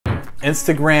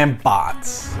Instagram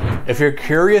bots. If you're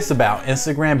curious about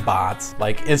Instagram bots,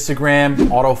 like Instagram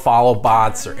auto follow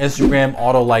bots or Instagram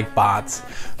auto like bots,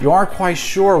 you aren't quite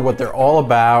sure what they're all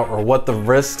about or what the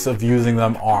risks of using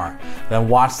them are, then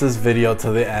watch this video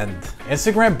to the end.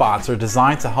 Instagram bots are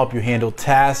designed to help you handle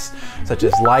tasks such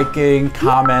as liking,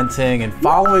 commenting, and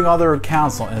following other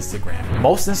accounts on Instagram.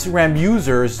 Most Instagram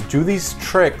users do these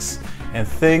tricks and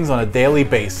things on a daily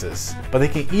basis, but they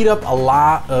can eat up a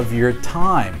lot of your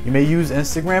time. You may use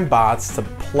Instagram bots to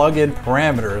plug in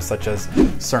parameters such as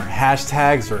certain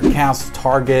hashtags or accounts to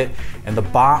target, and the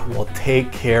bot will take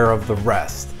care of the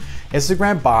rest.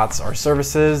 Instagram bots are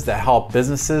services that help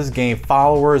businesses gain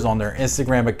followers on their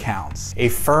Instagram accounts. A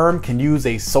firm can use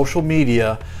a social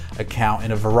media account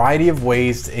in a variety of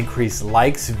ways to increase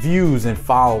likes, views, and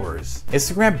followers.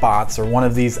 Instagram bots are one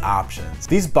of these options.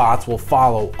 These bots will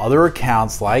follow other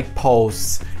accounts, like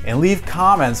posts, and leave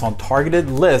comments on targeted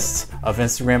lists of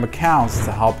Instagram accounts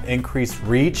to help increase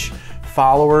reach,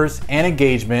 followers, and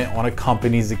engagement on a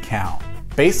company's account.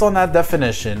 Based on that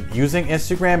definition, using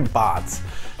Instagram bots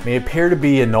may appear to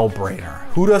be a no-brainer.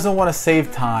 Who doesn't want to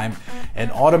save time and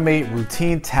automate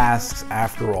routine tasks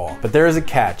after all? But there is a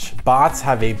catch. Bots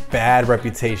have a bad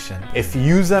reputation. If you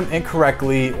use them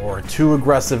incorrectly or too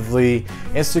aggressively,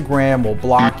 Instagram will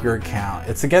block your account.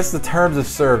 It's against the terms of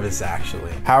service,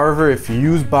 actually. However, if you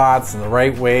use bots in the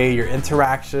right way, your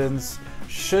interactions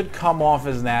should come off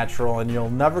as natural and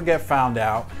you'll never get found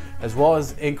out, as well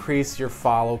as increase your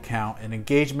follow count and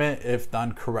engagement if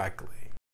done correctly.